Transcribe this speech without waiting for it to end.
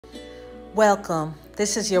Welcome.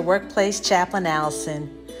 This is your workplace Chaplain Allison.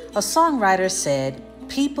 A songwriter said,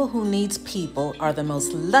 "People who needs people are the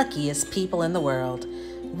most luckiest people in the world."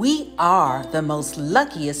 We are the most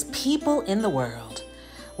luckiest people in the world.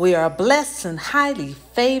 We are blessed and highly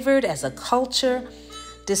favored as a culture.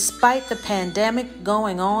 Despite the pandemic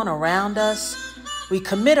going on around us, we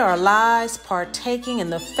commit our lives partaking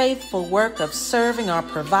in the faithful work of serving our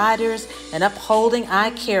providers and upholding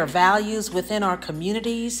I care values within our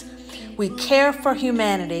communities. We care for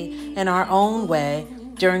humanity in our own way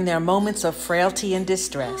during their moments of frailty and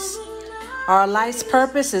distress. Our life's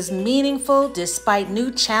purpose is meaningful despite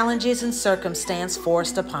new challenges and circumstance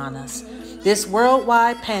forced upon us. This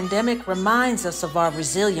worldwide pandemic reminds us of our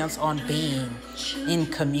resilience on being in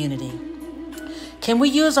community. Can we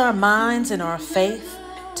use our minds and our faith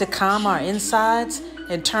to calm our insides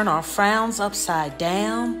and turn our frowns upside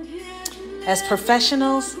down? As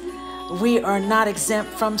professionals, we are not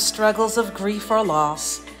exempt from struggles of grief or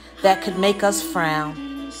loss that could make us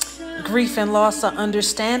frown. Grief and loss are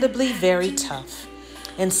understandably very tough,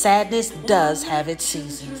 and sadness does have its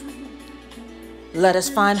seasons. Let us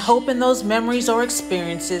find hope in those memories or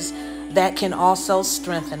experiences that can also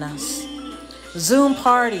strengthen us. Zoom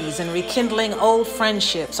parties and rekindling old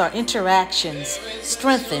friendships are interactions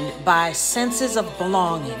strengthened by senses of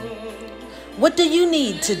belonging. What do you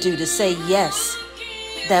need to do to say yes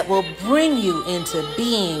that will bring you into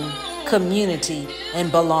being, community,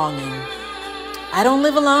 and belonging? I don't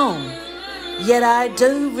live alone, yet I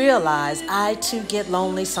do realize I too get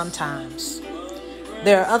lonely sometimes.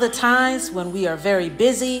 There are other times when we are very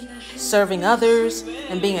busy, serving others,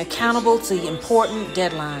 and being accountable to important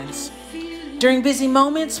deadlines. During busy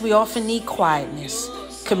moments, we often need quietness,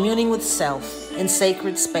 communing with self in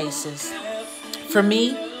sacred spaces. For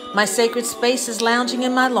me, my sacred space is lounging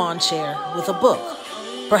in my lawn chair with a book,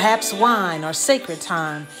 perhaps wine or sacred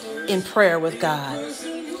time in prayer with God.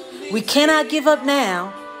 We cannot give up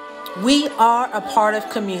now. We are a part of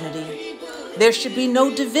community. There should be no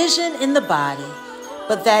division in the body,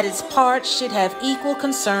 but that its parts should have equal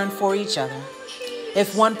concern for each other.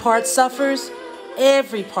 If one part suffers,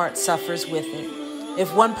 every part suffers with it.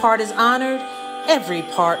 If one part is honored, every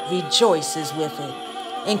part rejoices with it.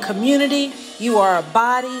 In community, you are a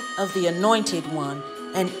body of the Anointed One,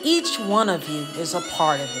 and each one of you is a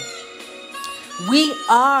part of it. We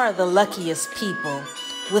are the luckiest people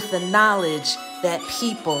with the knowledge that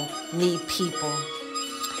people need people.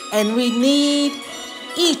 And we need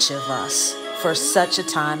each of us for such a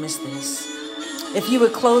time as this. If you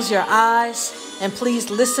would close your eyes and please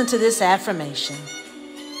listen to this affirmation.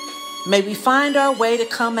 May we find our way to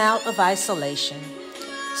come out of isolation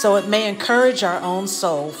so it may encourage our own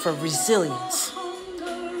soul for resilience.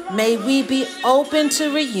 May we be open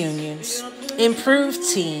to reunions, improved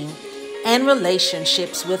team, and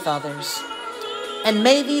relationships with others. And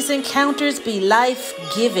may these encounters be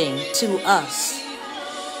life-giving to us.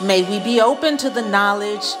 May we be open to the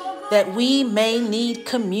knowledge that we may need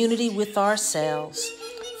community with ourselves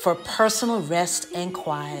for personal rest and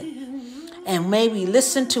quiet. And may we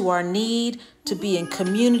listen to our need to be in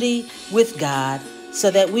community with God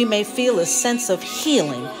so that we may feel a sense of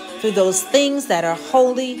healing through those things that are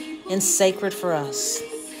holy and sacred for us.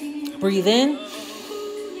 Breathe in,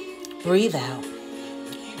 breathe out.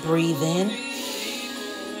 Breathe in,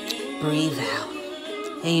 breathe out.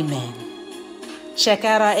 Amen. Check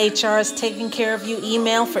out our HR is Taking Care of You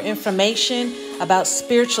email for information about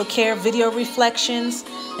spiritual care video reflections,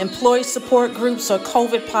 employee support groups, or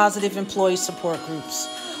COVID-positive employee support groups.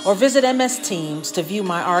 Or visit MS Teams to view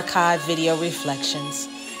my archive video reflections.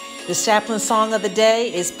 The Chaplain song of the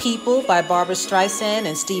day is People by Barbara Streisand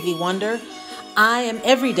and Stevie Wonder. I Am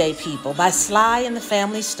Everyday People by Sly and the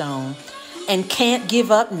Family Stone. And Can't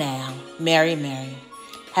Give Up Now, Mary Mary.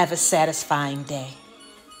 Have a satisfying day.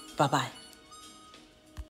 Bye-bye.